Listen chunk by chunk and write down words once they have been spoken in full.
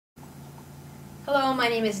Hello, my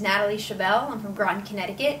name is Natalie Schibell. I'm from Groton,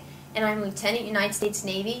 Connecticut, and I'm a Lieutenant United States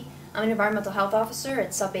Navy. I'm an Environmental Health Officer at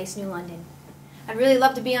Subbase New London. I'd really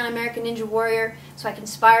love to be on American Ninja Warrior so I can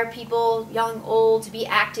inspire people, young, old, to be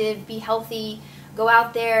active, be healthy, go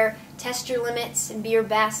out there, test your limits, and be your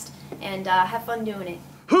best, and have fun doing it.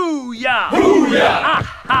 Hoo-yah! Hoo-yah!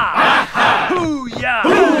 Ah-ha! Ah-ha! Hoo-yah!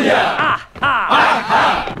 Hoo-yah! Ah-ha!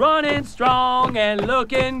 Ah-ha! Running strong and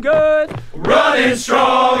looking good. Running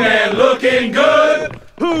strong and looking good.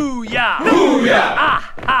 Hoo-yah! Hoo-yah!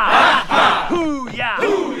 Ah-ha! Ah-ha! Hoo-yah!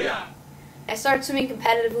 Hoo-yah! I started swimming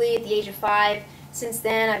competitively at the age of 5. Since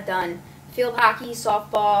then, I've done field hockey,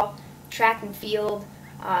 softball, track and field,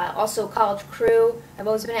 also college crew. I've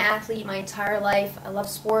always been an athlete my entire life. I love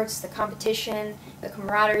sports, the competition, the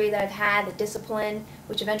camaraderie that I've had, the discipline,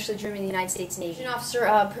 which eventually drew me to the United States Navy. I'm an officer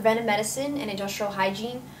of preventive medicine and industrial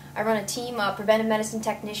hygiene. I run a team of preventive medicine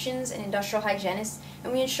technicians and industrial hygienists,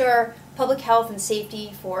 and we ensure public health and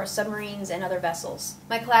safety for submarines and other vessels.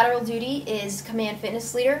 My collateral duty is command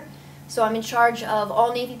fitness leader. So I'm in charge of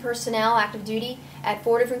all Navy personnel active duty at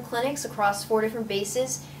 4 different clinics across 4 different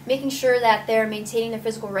bases, making sure that they're maintaining their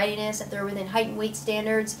physical readiness, that they're within height and weight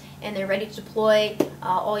standards, and they're ready to deploy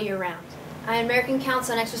all year round. I'm an American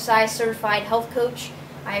Council on Exercise certified health coach.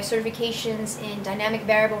 I have certifications in dynamic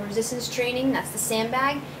variable resistance training, that's the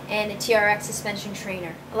sandbag, and the TRX suspension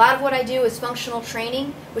trainer. A lot of what I do is functional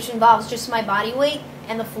training, which involves just my body weight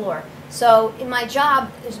and the floor. So in my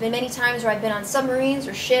job, there's been many times where I've been on submarines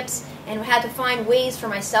or ships and had to find ways for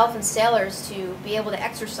myself and sailors to be able to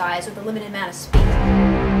exercise with a limited amount of speed.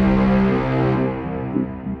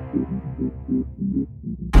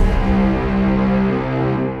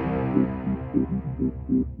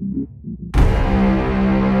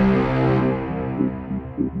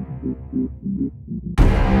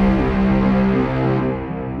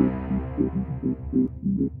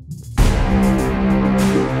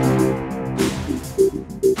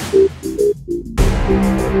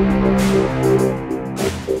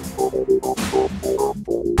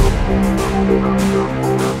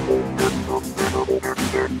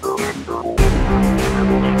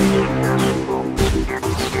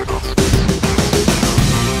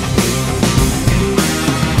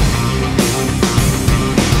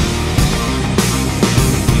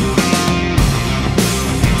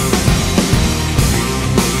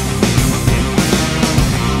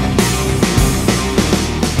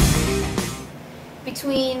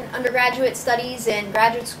 Between undergraduate studies and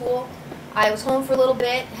graduate school, I was home for a little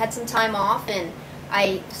bit, had some time off, and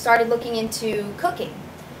I started looking into cooking.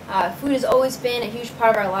 Food has always been a huge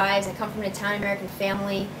part of our lives. I come from an Italian-American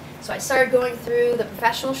family, so I started going through The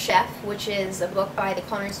Professional Chef, which is a book by the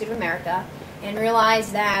Culinary Institute of America, and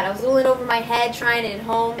realized that I was a little in over my head trying it at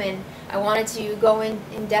home, and I wanted to go in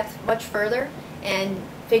depth much further, and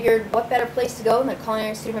figured what better place to go than the Culinary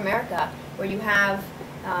Institute of America, where you have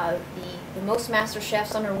the most master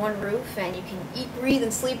chefs under one roof, and you can eat, breathe,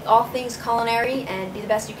 and sleep all things culinary and be the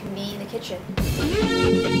best you can be in the kitchen.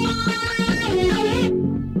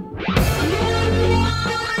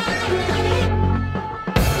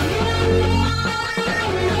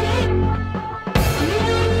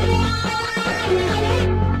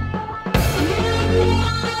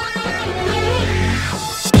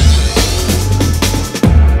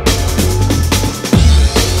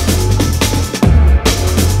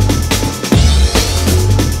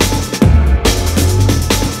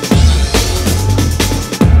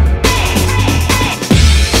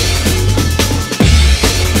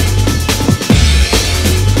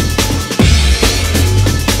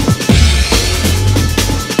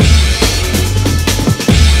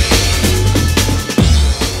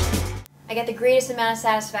 I get the greatest amount of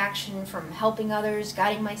satisfaction from helping others,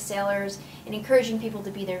 guiding my sailors, and encouraging people to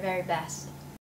be their very best.